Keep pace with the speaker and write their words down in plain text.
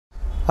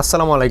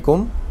আসসালামু আলাইকুম।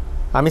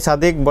 আমি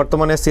সাদিক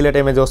বর্তমানে সিলেট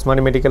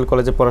ওসমানী মেডিকেল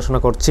কলেজে পড়াশোনা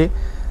করছি।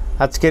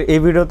 আজকের এই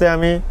ভিডিওতে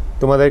আমি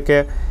তোমাদেরকে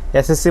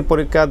এসএসসি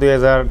পরীক্ষা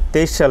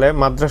 2023 সালে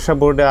মাদ্রাসা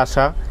বোর্ডে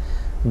আসা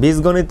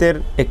বীজগণিতের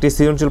একটি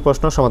সৃজনশীল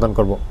প্রশ্ন সমাধান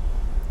করব।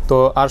 তো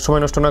আর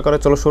সময় নষ্ট না করে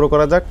চলো শুরু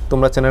করা যাক।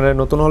 তোমরা চ্যানেলে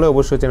নতুন হলে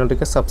অবশ্যই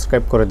চ্যানেলটিকে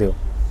সাবস্ক্রাইব করে দিও।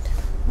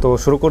 তো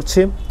শুরু করছি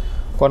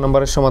ক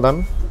নম্বরের সমাধান।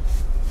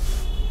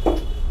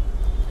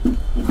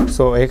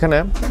 সো এখানে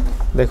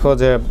দেখো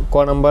যে ক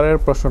নম্বরের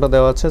প্রশ্নটা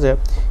দেওয়া আছে যে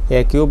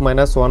a³ -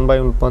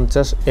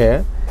 1/49 a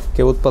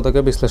কে উৎপাদকে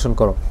বিশ্লেষণ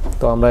করো।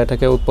 তো আমরা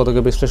এটাকে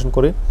উৎপাদকে বিশ্লেষণ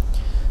করি।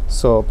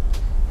 সো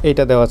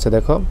এইটা দেওয়া আছে,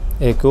 দেখো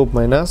a³ -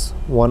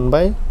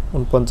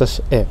 1/49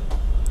 a,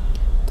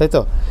 তাই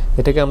তো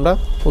এটাকে আমরা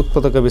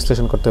উৎপাদকে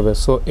বিশ্লেষণ করতে হবে।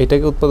 সো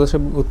এটাকে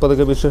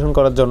উৎপাদকে বিশ্লেষণ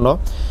করার জন্য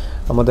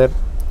আমাদের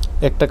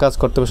একটা কাজ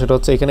করতে হবে, সেটা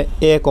হচ্ছে এখানে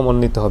a কমন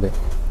নিতে হবে,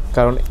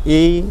 কারণ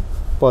এই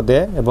পদে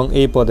এবং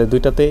এই পদে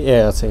দুইটাতে a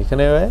আছে,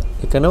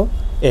 এখানেও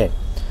a।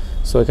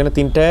 সো এখানে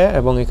তিনটা a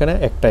এবং এখানে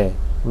একটা a,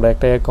 আমরা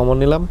একটা a কমন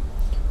নিলাম।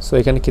 সো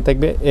এখানে কি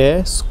থাকবে a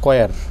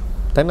স্কয়ার,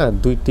 তাই না?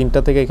 তিনটা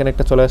থেকে এখানে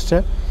একটা চলে আসছে,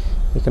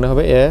 এখানে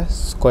হবে a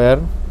স্কয়ার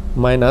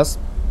মাইনাস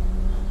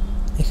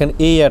এখানে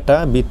এই আটা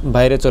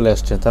বাইরে চলে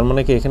আসছে, তার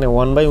মানে কি এখানে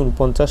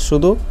 1/49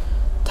 শুধু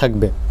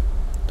থাকবে।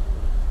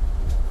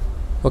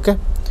 ওকে,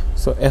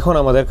 সো এখন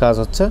আমাদের কাজ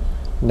হচ্ছে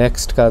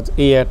নেক্সট কাজ,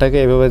 এই আটাকে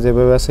এভাবে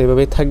যেভাবে আছে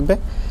এইভাবেই থাকবে,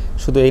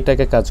 শুধু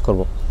এইটাকে কাজ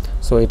করব।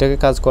 সো এটাকে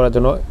কাজ করার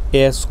জন্য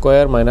a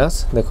স্কয়ার মাইনাস,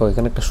 দেখো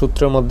এখানে একটা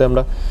সূত্রের মধ্যে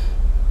আমরা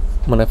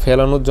মানে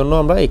ফেলানোর জন্য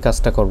আমরা এই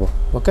কাজটা করব।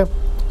 ওকে,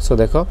 সো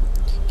দেখো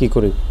কি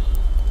করি,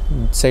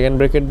 সেকেন্ড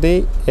ব্র্যাকেট দিই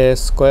a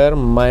স্কয়ার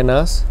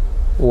মাইনাস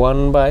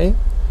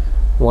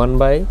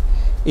 1/1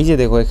 এই যে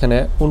দেখো এখানে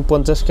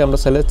 49কে আমরা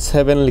চাইলে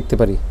 7 লিখতে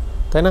পারি,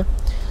 তাই না?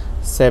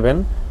 7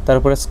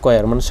 তারপরে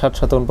স্কয়ার মানে 7 ×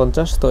 7 =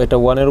 49, তো এটা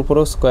 1-এর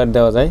উপরেও স্কয়ার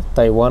দেওয়া যায়,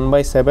 তাই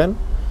 1/7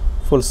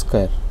 ফুল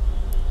স্কয়ার।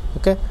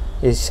 ওকে,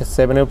 এই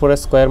 7-এর উপরে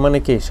স্কয়ার মানে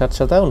কি 7 ×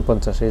 7 =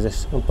 49, এই যে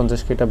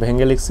 49কে এটা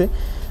ভেঙে লিখছি,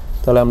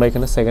 তাহলে আমরা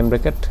এখানে সেকেন্ড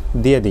ব্র্যাকেট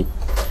দিয়ে দিই।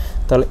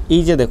 তাহলে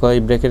এই যে দেখো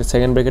এই ব্র্যাকেট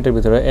সেকেন্ড ব্র্যাকেটের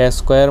ভিতরে a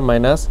স্কয়ার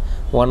মাইনাস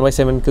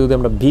 1/7কে যদি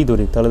আমরা b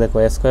ধরি, তাহলে দেখো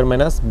a square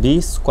minus b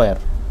square,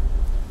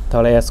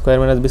 তাহলে a square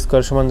minus b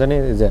square সমান জানি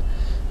যে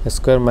a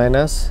square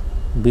minus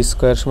b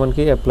square সমান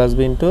কি a plus b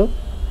into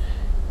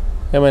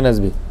a minus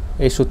b।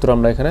 এই সূত্র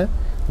আমরা এখানে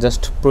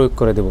জাস্ট প্রয়োগ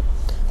করে দেব।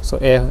 সো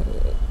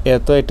a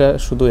তো এটা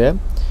শুধু a,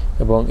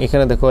 এবং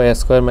এখানে দেখো a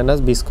square minus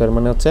b square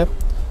মানে হচ্ছে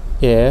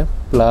a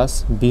প্লাস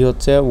b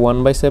হচ্ছে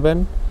 1/7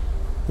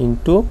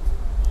 ইন্টু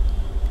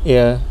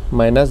a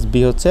মাইনাস b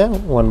হচ্ছে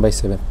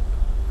 1/7।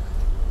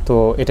 তো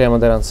এটাই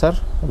আমাদের আনসার।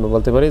 আমরা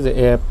বলতে পারি যে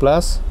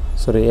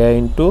a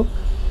into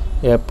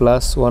a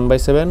plus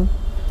 1/7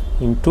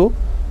 into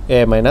a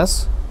minus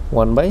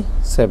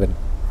 1/7।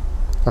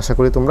 আশা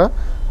করি তোমরা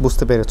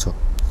বুঝতে পেরেছ।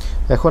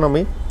 এখন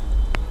আমি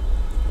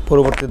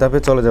পরবর্তী ধাপে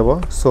চলে যাব।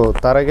 সো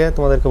তার আগে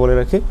তোমাদেরকে বলে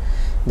রাখি,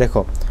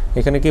 দেখো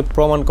এখানে কি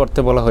প্রমাণ করতে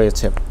বলা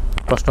হয়েছে।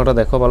 প্রশ্নটা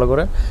দেখো ভালো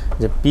করে,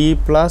 যে p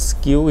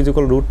 + q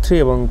 = √3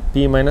 এবং p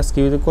 - q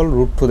 =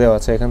 √2 দেওয়া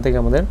আছে। এখান থেকে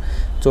আমাদের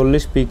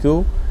 40 pq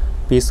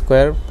p² +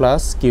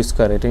 q²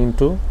 এটা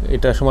ইন্টু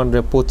এটা সমান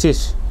 25,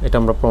 এটা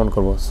আমরা প্রমাণ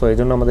করব। সো এই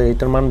জন্য আমাদের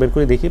এইটার মান বের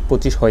করে দেখি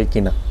 25 হয়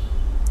কি না।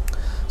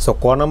 সো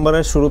ক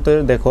নম্বরের শুরুতে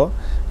দেখো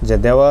যে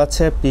দেওয়া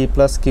আছে p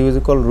 + q =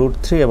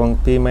 √3 এবং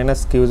p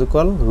 - q =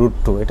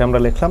 √2, এটা আমরা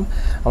লিখলাম।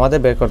 আমাদের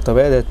বের করতে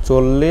হবে যে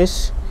 40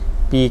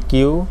 pq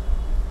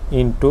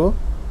ইন্টু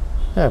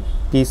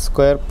p² +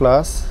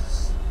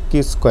 q²,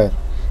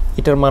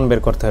 এটার মান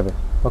বের করতে হবে।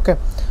 ওকে,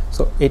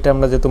 সো এটা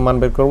আমরা যেহেতু মান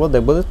বের করবো,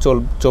 দেখবো যে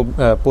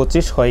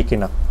 25 হয় কি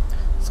না।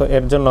 সো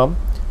এর জন্য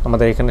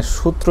আমাদের এখানে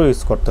সূত্র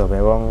ইউজ করতে হবে,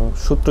 এবং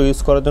সূত্র ইউজ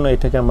করার জন্য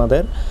এটাকে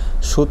আমাদের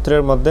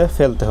সূত্রের মধ্যে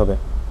ফেলতে হবে।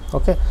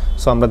 ওকে,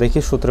 সো আমরা দেখি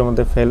সূত্রের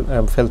মধ্যে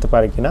ফেলতে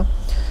পারি কি না।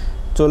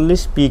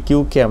 40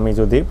 pq-কে আমি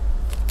যদি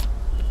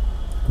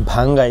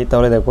ভাঙ্গাই,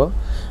 তাহলে দেখো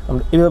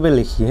আমরা এভাবে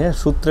লিখি, হ্যাঁ,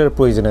 সূত্রের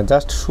প্রয়োজনে,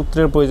 জাস্ট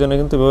সূত্রের প্রয়োজনে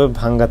কিন্তু এভাবে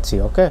ভাঙ্গাচ্ছি।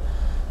 ওকে,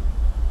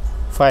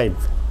 5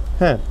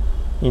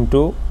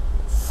 ইন্টু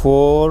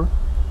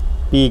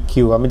 4pq,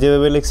 আমি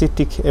যেভাবে লিখছি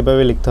ঠিক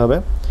এভাবে লিখতে হবে,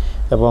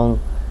 এবং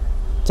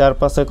 4 ×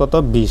 5 = কত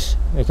 20,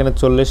 এখানে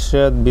 40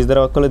 20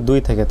 দ্বারা ভাগ করলে 2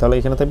 থাকে, তাহলে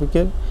এখানে থাকবে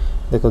কি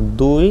দেখো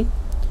 2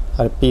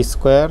 আর p²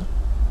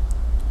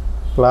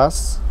 প্লাস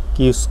q²।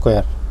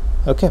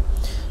 ওকে,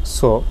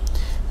 সো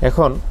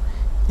এখন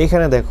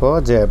এখানে দেখো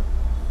যে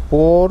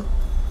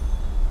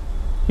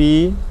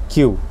 4pq,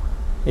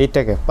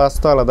 এইটাকে 5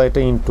 তো আলাদা,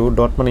 এটা ইন্টু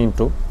ডট মানে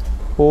ইন্টু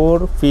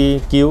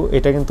 4pq,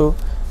 এটা কিন্তু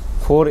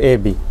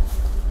 4ab।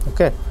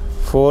 ওকে,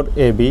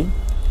 4ab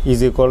 =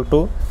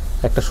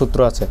 একটা সূত্র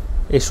আছে,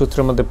 এই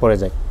সূত্রের মধ্যে পড়ে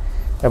যায়,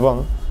 এবং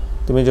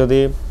তুমি যদি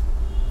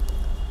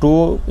 2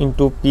 ×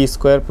 p²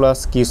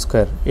 + q²,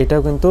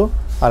 এটাও কিন্তু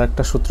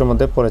আরেকটা সূত্রের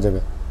মধ্যে পড়ে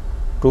যাবে।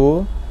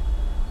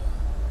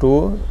 2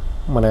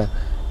 মানে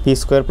p²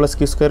 +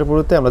 q²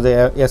 পুরোতে আমরা যে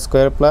a²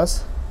 +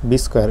 b²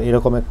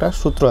 এরকম একটা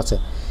সূত্র আছে,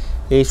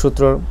 এই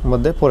সূত্রের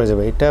মধ্যে পড়ে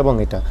যাবে এটা এবং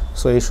এটা।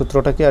 সো এই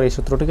সূত্রটাকে আর এই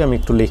সূত্রটাকে আমি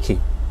একটু লিখি।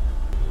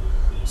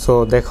 সো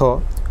দেখো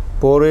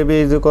 4ab =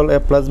 a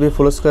 + b²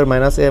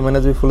 - a -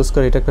 b²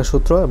 এটা একটা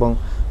সূত্র, এবং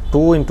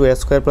 2 ইন্টু এ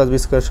স্কোয়ার প্লাস বি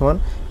স্কোয়ার সমান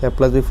এ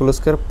প্লাস বি ফুল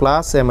স্কোয়ার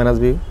প্লাস এ মাইনাস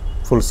বি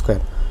ফুল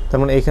স্কোয়ার। তার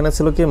মানে এখানে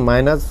ছিল কি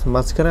মাইনাস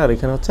মাঝখানে, আর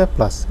এখানে হচ্ছে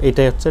প্লাস,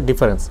 এইটাই হচ্ছে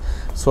ডিফারেন্স।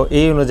 সো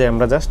এই অনুযায়ী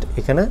আমরা জাস্ট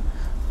এখানে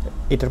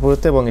এটার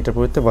পরিবর্তে এবং এটার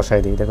পরিবর্তে বসাই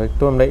দিই। দেখো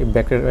একটু আমরা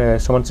ব্যাকের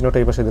সমান চিহ্নটা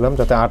এই পাশে দিলাম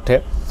যাতে 8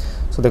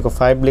 সো দেখো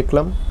 5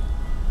 লিখলাম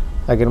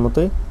আগের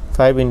মতোই,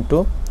 5 ইন্টু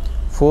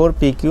 4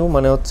 পি কিউ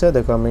মানে হচ্ছে,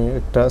 দেখো আমি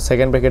একটা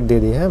সেকেন্ড ব্র্যাকেট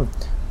দিয়ে দিই, হ্যাঁ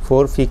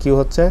 4 পি কিউ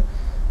হচ্ছে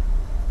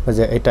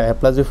যে এটা এ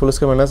প্লাস বি ফুল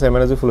স্কোয়ার মাইনাস এ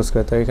মাইনাস বি ফুল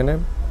স্কোয়ার। তো এখানে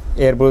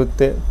এর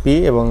পরিবর্তে পি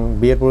এবং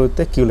বি এর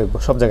পরিবর্তে কিউ লিখবো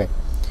সব জায়গায়।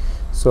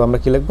 সো আমরা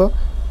কী লিখবো,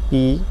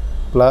 পি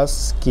প্লাস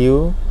কিউ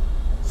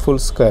ফুল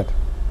square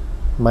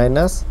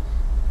minus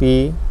P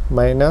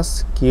minus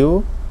Q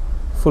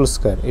ফুল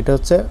স্কোয়ার। এটা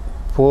হচ্ছে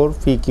 4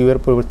 পি কিউ এর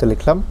পরিবর্তে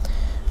লিখলাম।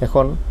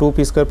 এখন 2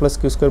 P square plus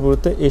Q square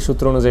পরিবর্তে এই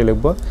সূত্র অনুযায়ী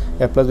লিখবো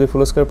এ প্লাস বি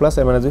ফুল স্কোয়ার প্লাস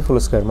এ মাইনাস বি ফুল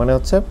স্কোয়ার, মানে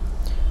হচ্ছে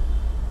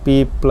পি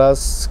প্লাস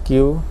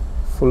কিউ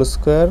ফুল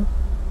square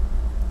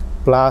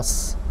plus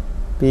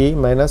P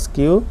minus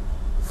Q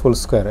ফুল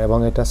স্কোয়ার, এবং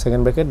এটা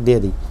সেকেন্ড ব্র্যাকেট দিয়ে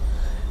দিই।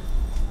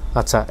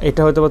 আচ্ছা,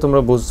 এটা হয়তো বা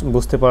তোমরা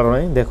বুঝতে পারো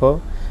নাই, দেখো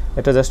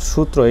এটা জাস্ট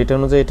সূত্র, এটা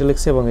অনুযায়ী এটা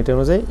লিখছি এবং এটা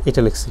অনুযায়ী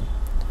এটা লিখছি,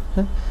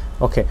 হ্যাঁ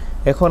ওকে।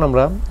 এখন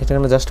আমরা এখানে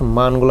জাস্ট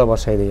মানগুলো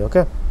বসাই দিই,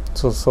 ওকে।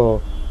 সো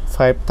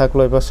 5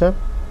 থাকলো এই পাশে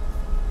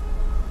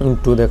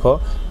ইন্টু দেখো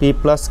পি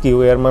প্লাস কিউ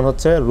এর মান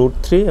হচ্ছে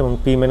 √3 এবং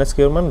পি মাইনাস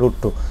কিউ এর মান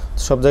 √2,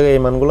 সব জায়গায়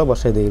এই মানগুলো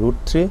বসাই দিই।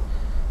 √3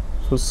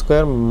 ফুল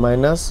square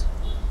minus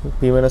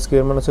P minus Q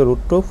এর মান হচ্ছে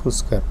 √2 ফুল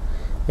স্কোয়ার,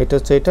 এটা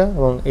হচ্ছে এটা,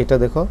 এবং এটা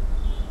দেখো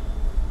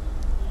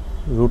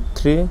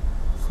 √3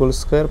 ফুল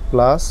স্কোয়ার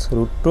প্লাস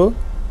 √2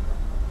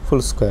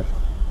 ফুল স্কোয়ার।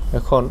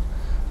 এখন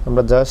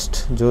আমরা জাস্ট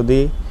যদি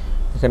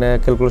এখানে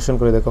ক্যালকুলেশন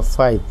করে দেখো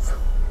 5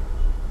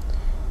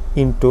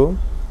 ইন্টু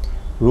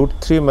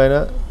 √3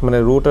 মাইনাস মানে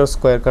রুট আর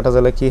স্কোয়ার কাটা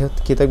গেলে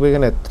কী থাকবে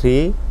এখানে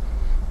 3,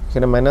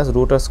 এখানে মাইনাস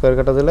রুট আর স্কোয়ার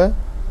কাটা গেলে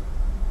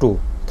 2,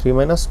 3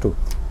 মাইনাস 2,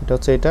 এটা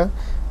হচ্ছে এটা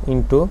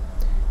ইন্টু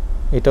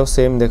এটাও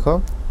সেম, দেখো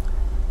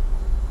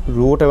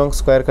রুট এবং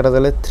স্কোয়ার কাটা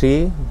গেলে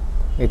 3,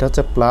 এটা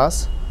হচ্ছে প্লাস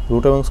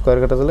রুট এবং স্কোয়ার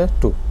কাটা গেলে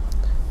 2,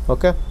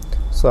 ওকে।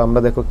 সো আমরা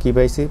দেখো কী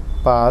পাইছি,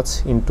 5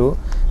 ইন্টু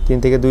 3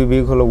 থেকে 2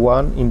 বিয়োগ হলো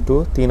 1 ইন্টু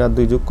 3 আর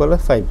 2 যোগ করলে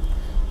 5,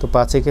 তো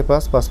 5 একে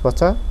 5, 5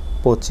 5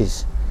 25।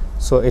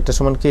 সো এটা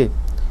সমান কি,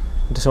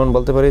 এটা সমান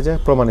বলতে পারি যে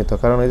প্রমাণিত,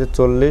 কারণ এই যে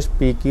 40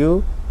 P Q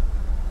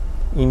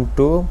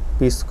into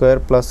P square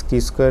plus কি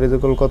স্কোয়ার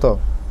ইকুয়াল কত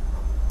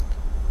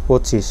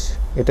 25,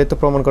 এটাই তো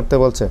প্রমাণ করতে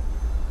বলছে।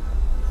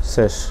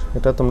 শেষ,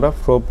 এটা তোমরা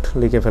প্রুভড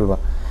লিখে ফেলবা।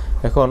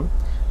 এখন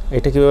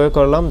এটা কীভাবে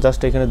করলাম,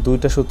 জাস্ট এখানে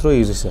দুইটা সূত্র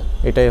ইউজ হয়েছে,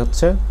 এটাই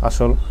হচ্ছে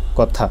আসল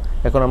কথা।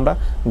 এখন আমরা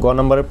গ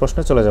নম্বরের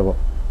প্রশ্নে চলে যাব।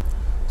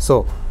 সো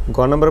গ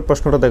নম্বরের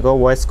প্রশ্নটা দেখো,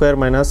 Y square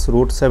minus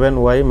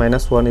 √7y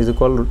minus 1 is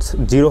equal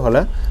 0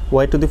 হলে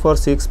y to the power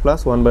 6 plus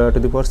 1 by y to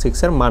the পাওয়ার 6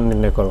 এর মান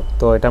নির্ণয় করো।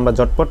 তো এটা আমরা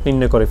ঝটপট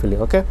নির্ণয় করে ফেলি,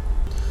 ওকে।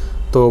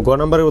 তো গ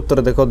নম্বরের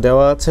উত্তরে দেখো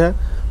দেওয়া আছে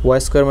Y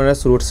square minus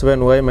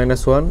 √7y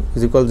minus 1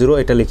 is equal 0,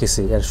 এটা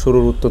লিখেছি এর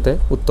শুরুর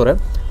উত্তরে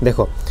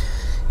দেখো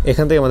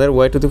এখান থেকে আমাদের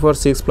y to the power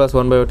 6 plus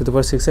 1 by y to the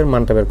পাওয়ার 6 এর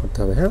মানটা বের করতে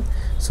হবে, হ্যাঁ।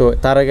 সো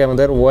তার আগে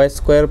আমাদের Y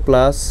square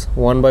plus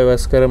 1 by y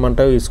স্কোয়ারের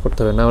মানটাও ইউজ করতে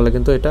হবে, না হলে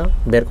কিন্তু এটা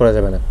বের করা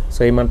যাবে না। সো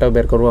এই মানটাও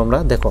বের করবো আমরা,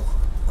 দেখো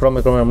ক্রমে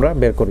আমরা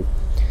বের করি।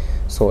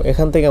 সো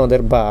এখান থেকে আমাদের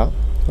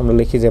আমরা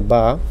লিখি যে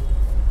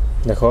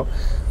দেখো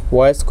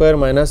Y square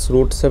minus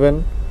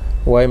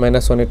 √7y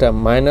minus 1, এটা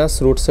মাইনাস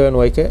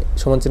 √7yকে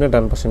সমান চিহ্নে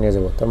ডান পাশে নিয়ে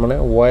যাব, তার মানে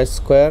ওয়াই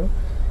স্কোয়ার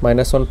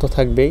মাইনাস 1 তো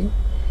থাকবেই,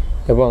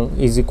 এবং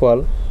ইজ ইকুয়াল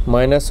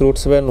মাইনাস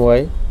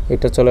 √7y,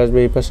 এটা চলে আসবে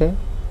এই পাশে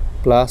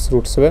প্লাস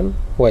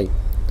 √7y,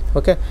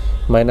 ওকে।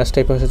 মাইনাসটা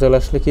এই পাশে চলে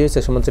আসলে কী হয়েছে,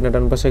 সমান চিহ্নে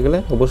ডান পাশে গেলে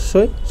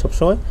অবশ্যই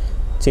সবসময়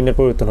চিহ্নের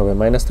পরিবর্তন হবে,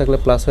 মাইনাস থাকলে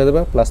প্লাস হয়ে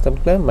যাবে, প্লাস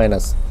থাকলে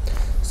মাইনাস।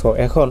 সো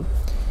এখন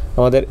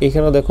আমাদের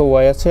এখানেও দেখো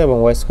ওয়াই আছে এবং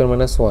ওয়াই স্কোয়ার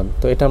মাইনাস 1,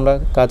 তো এটা আমরা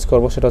কাজ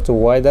করব, সেটা হচ্ছে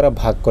ওয়াই দ্বারা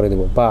ভাগ করে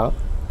দেবো, বা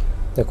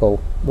দেখো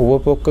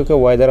উভয় পক্ষকে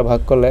ওয়াই দ্বারা ভাগ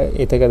করলে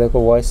এ থেকে দেখো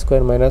Y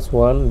square minus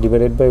 1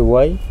 divided by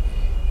Y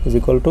is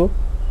equal to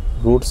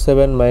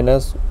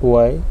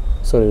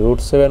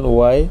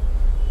 √7y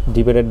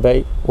divided by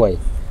Y,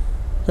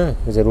 হ্যাঁ,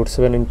 এই যে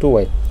 √7 ইন্টু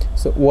ওয়াই।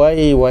 সো ওয়াই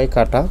এই ওয়াই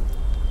কাটা,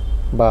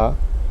 বা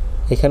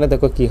এখানে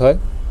দেখো কি হয়,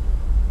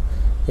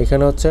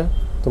 এখানে হচ্ছে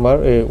তোমার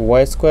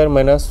ওয়াই স্কোয়ার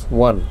মাইনাস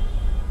 1,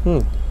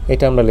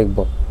 এটা আমরা লিখব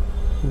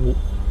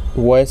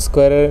ওয়াই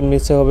স্কোয়ারের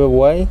নিচে হবে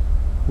ওয়াই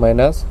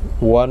মাইনাস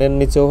 1 এর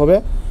নিচেও হবে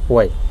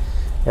ওয়াই,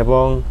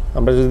 এবং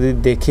আমরা যদি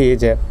দেখি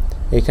যে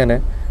এখানে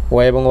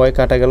ওয়াই এবং ওয়াই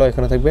কাটা গেল,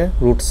 এখানে থাকবে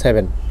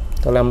 √7,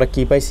 তাহলে আমরা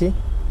কি পাইছি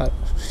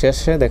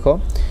শেষে দেখো,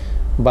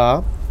 বা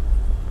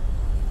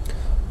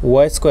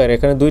ওয়াই স্কোয়ার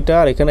এখানে দুইটা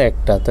আর এখানে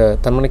একটা,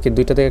 তার মানে কি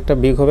দুইটা থেকে একটা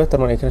বিগ হবে, তার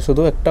মানে এখানে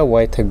শুধু একটা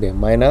ওয়াই থাকবে,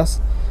 মাইনাস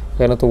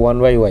এখানে তো 1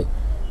 বাই ওয়াই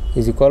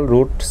ইজ ইকুয়াল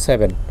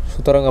 √7,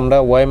 সুতরাং আমরা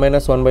Y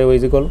minus 1 by Y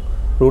is equal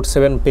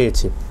 √7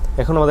 পেয়েছি।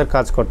 এখন আমাদের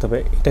কাজ করতে হবে,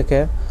 এটাকে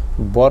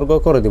বর্গ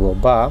করে দিব,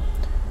 বা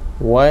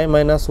Y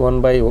minus 1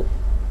 by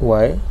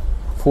Y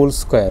full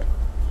square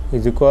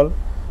is equal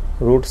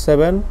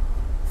 √7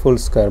 full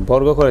square,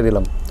 বর্গ করে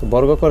দিলাম। তো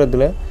বর্গ করে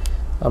দিলে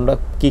আমরা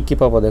কি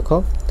পাবো, দেখো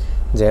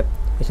যে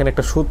এখানে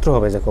একটা সূত্র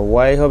হবে, দেখো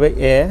ওয়াই হবে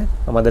এ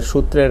আমাদের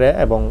সূত্রের এ,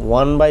 এবং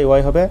 1 বাই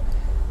ওয়াই হবে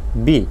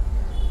বি।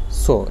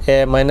 সো এ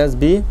মাইনাস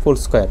বি ফুল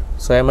স্কোয়ার।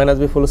 সো এ মাইনাস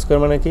বি ফুল স্কোয়ার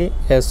মানে কি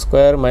এ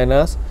স্কোয়ার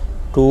মাইনাস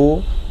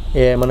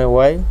 2a মানে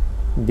ওয়াই,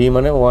 বি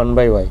মানে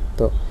 1/y।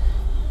 তো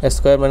এ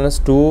square minus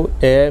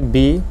 2ab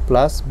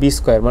plus B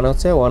square মানে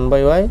হচ্ছে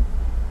 1/y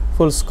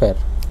full square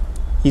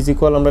is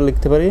equal আমরা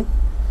লিখতে পারি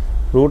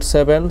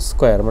 √7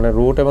 স্কোয়ার, মানে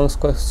রুট এবং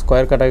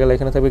স্কোয়ার কাটা গেলে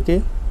এখানে থাকবে কি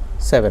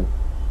 7।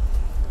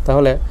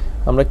 তাহলে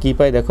আমরা কি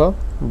পাই দেখো,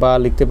 বা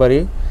লিখতে পারি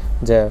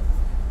যে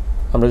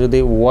আমরা যদি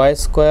ওয়াই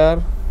স্কোয়ার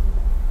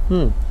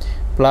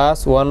প্লাস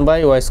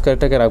 1/y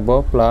স্কোয়ারটাকে রাখবো,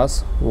 প্লাস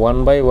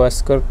 1/y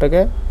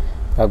স্কোয়ারটাকে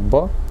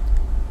রাখবো,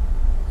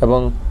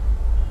 এবং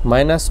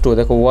 -2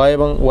 দেখো ওয়াই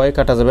এবং ওয়াই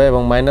কাটা যাবে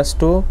এবং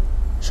 -2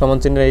 সমান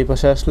চিহ্নের এই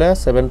পাশে আসলে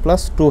 7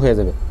 + 2 হয়ে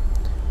যাবে।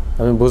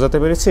 আমি বোঝাতে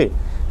পেরেছি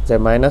যে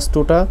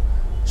 -2টা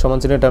সমান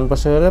চিহ্নের ডান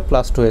পাশে হলে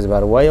 +2 হয়ে যাবে,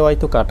 আর ওয়াই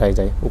তো কাটাই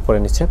যায় উপরে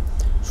নিচে।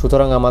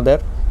 সুতরাং আমাদের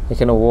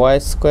এখানে ওয়াই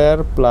স্কোয়ার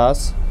প্লাস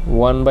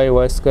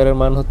 1/y স্কোয়ারের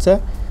মান হচ্ছে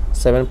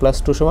 7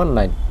 + 2 =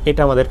 9।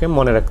 এটা আমাদেরকে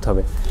মনে রাখতে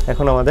হবে।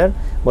 এখন আমাদের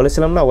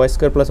বলেছিলাম না ওয়াই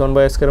স্কোয়ার প্লাস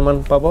 1/y স্কোয়ারের মান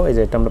পাবো, এই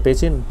যে এটা আমরা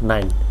পেয়েছি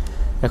 9।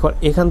 এখন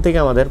এখান থেকে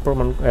আমাদের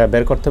প্রমাণ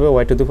বের করতে হবে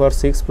y⁴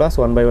 প্লাস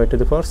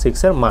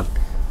 1/y⁴ এর মান।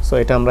 সো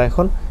এটা আমরা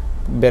এখন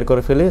বের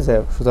করে ফেলি যে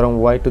সুতরাং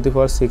y⁴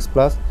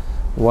 প্লাস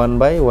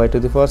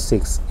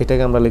 1/y⁴,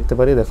 এটাকে আমরা লিখতে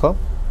পারি দেখো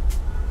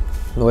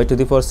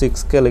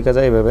y⁴কে লেখা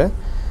যায় এভাবে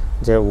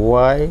যে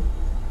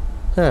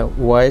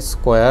ওয়াই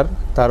স্কোয়ার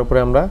তার উপরে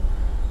আমরা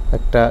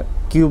একটা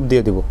কিউব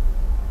দিয়ে দিব।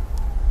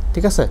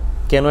 ঠিক আছে,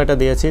 কেন এটা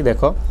দিয়েছি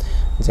দেখো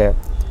যে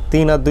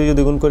 3 আর 2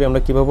 যদি গুণ করি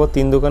আমরা কী পাবো,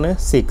 3 ×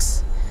 6,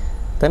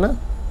 তাই না?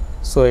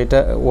 সো এটা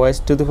y⁴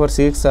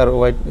 আর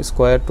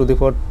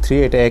y²⁴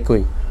 এটা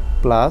একই,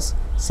 প্লাস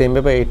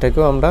সেমভাবে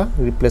এটাকেও আমরা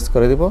রিপ্লেস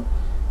করে দিব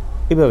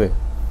এইভাবে।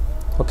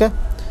 ওকে,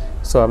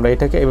 সো আমরা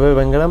এটাকে এইভাবে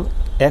ভেঙে।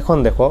 এখন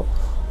দেখো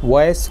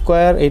ওয়াই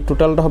স্কোয়ার এই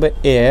টোটালটা হবে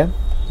a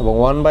এবং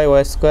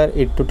 1/y²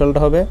 এই টোটালটা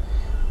হবে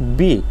b।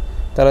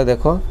 তাহলে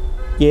দেখো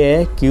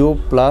a³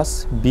 প্লাস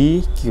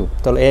b³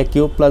 তাহলে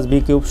a³ প্লাস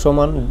b³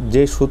 সমান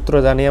যে সূত্র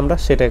জানি আমরা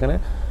সেটা এখানে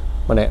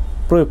মানে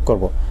প্রয়োগ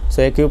করব। সো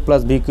a³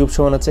 প্লাস b³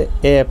 সমান হচ্ছে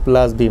a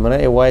প্লাস b মানে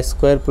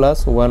y² plus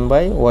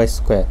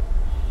 1/y²।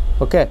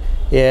 Okay,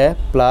 a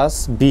plus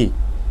b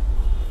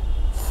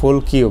full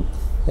cube,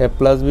 a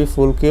plus b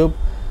full cube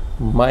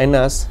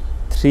minus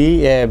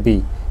 3ab,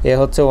 a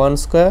হচ্ছে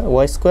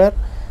 1/y²,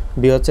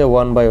 b হচ্ছে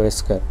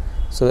 1/y²।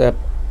 So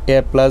a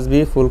plus b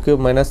full cube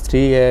minus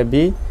 3ab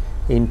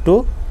into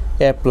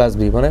a plus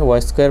b মানে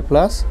y²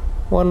 plus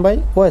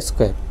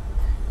 1/y²।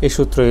 এই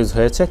সূত্র use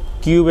হয়েছে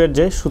কিউবের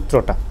যে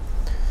সূত্রটা।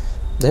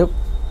 যাই হোক,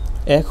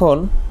 এখন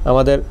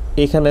আমাদের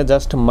এখানে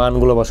জাস্ট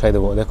মানগুলো বসাই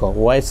দেবো। দেখো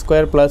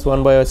y² প্লাস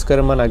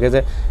 1/y² মান আগে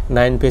যে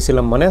 9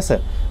 পেয়েছিলাম মনে আছে,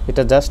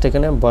 এটা জাস্ট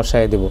এখানে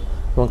বসাই দেবো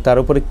এবং তার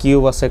উপরে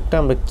কিউব আছে একটা,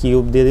 আমরা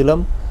কিউব দিয়ে দিলাম,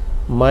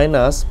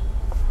 মাইনাস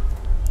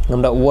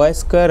আমরা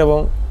y² এবং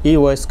এই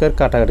y²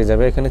 কাটাকাটি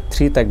যাবে, এখানে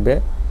 3 থাকবে,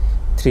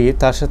 3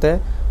 তার সাথে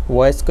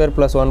y²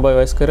 প্লাস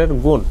 1/y² এর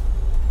গুণ,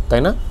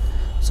 তাই না?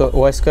 সো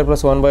y²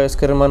 প্লাস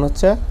 1/y² এর মান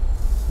হচ্ছে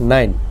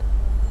 9।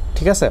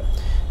 ঠিক আছে,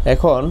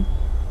 এখন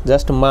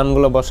জাস্ট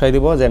মানগুলো বসাই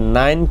দিব যে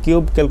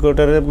 9³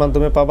 ক্যালকুলেটরের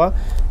মাধ্যমে পাবা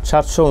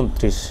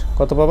 729।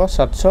 কত পাবা?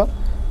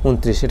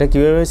 729। এটা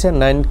কীভাবে হয়েছে?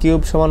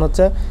 9³ সমান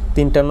হচ্ছে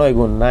 3টা 9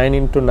 গুণ 9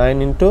 × 9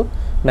 ×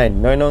 9,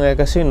 9 9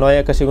 81, 9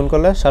 81 গুণ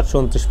করলে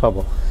 729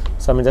 পাবো।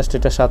 সো আমি জাস্ট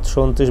এটা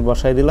 729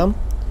 বসাই দিলাম,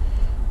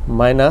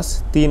 মাইনাস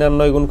 3 আর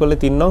 9 গুণ করলে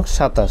 3 9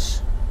 27।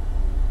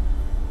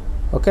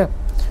 ওকে,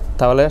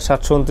 তাহলে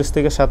 729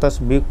 থেকে 27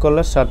 বিয়োগ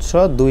করলে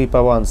 702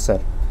 পাবো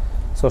আনসার।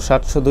 সো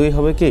 702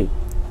 হবে কি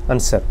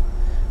আনসার।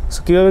 সো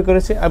কীভাবে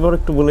করেছি আবার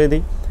একটু বলে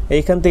দিই।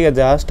 এইখান থেকে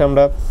জাস্ট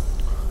আমরা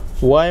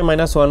y -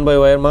 1/y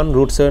এর মান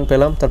 √7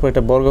 পেলাম, তারপর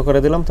এটা বর্গ করে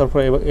দিলাম, তারপর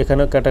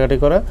এখানে কাটাকাটি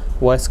করে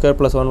y²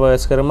 প্লাস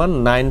 1/y² এর মান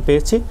 9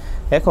 পেয়েছি।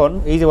 এখন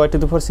এই যে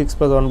y⁴ plus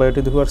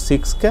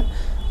 1/y⁴কে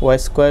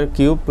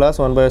y² plus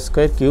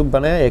 1/y²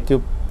 বানায় a³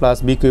 প্লাস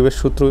b³ এর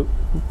সূত্র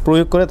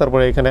প্রয়োগ করে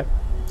তারপরে এখানে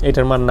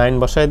এটার মান 9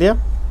 বসায় দিয়ে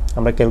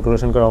আমরা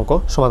ক্যালকুলেশন করে অঙ্ক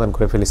সমাধান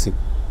করে ফেলেছি।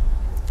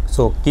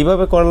 সো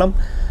কীভাবে করলাম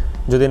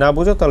যদি না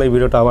বুঝো তাহলে এই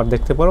ভিডিওটা আবার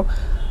দেখতে পারো।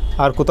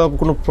 আর কোথাও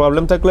কোনো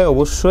প্রবলেম থাকলে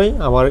অবশ্যই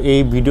আমার এই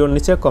ভিডিওর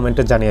নিচে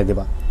কমেন্টে জানিয়ে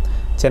দেবা।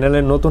 চ্যানেলে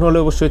নতুন হলে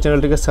অবশ্যই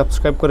চ্যানেলটিকে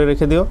সাবস্ক্রাইব করে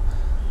রেখে দিও,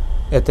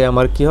 এতে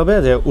আমার কি হবে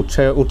যে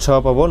উৎসাহ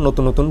পাবো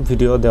নতুন নতুন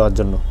ভিডিও দেওয়ার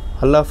জন্য।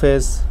 আল্লাহ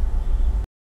হাফেজ।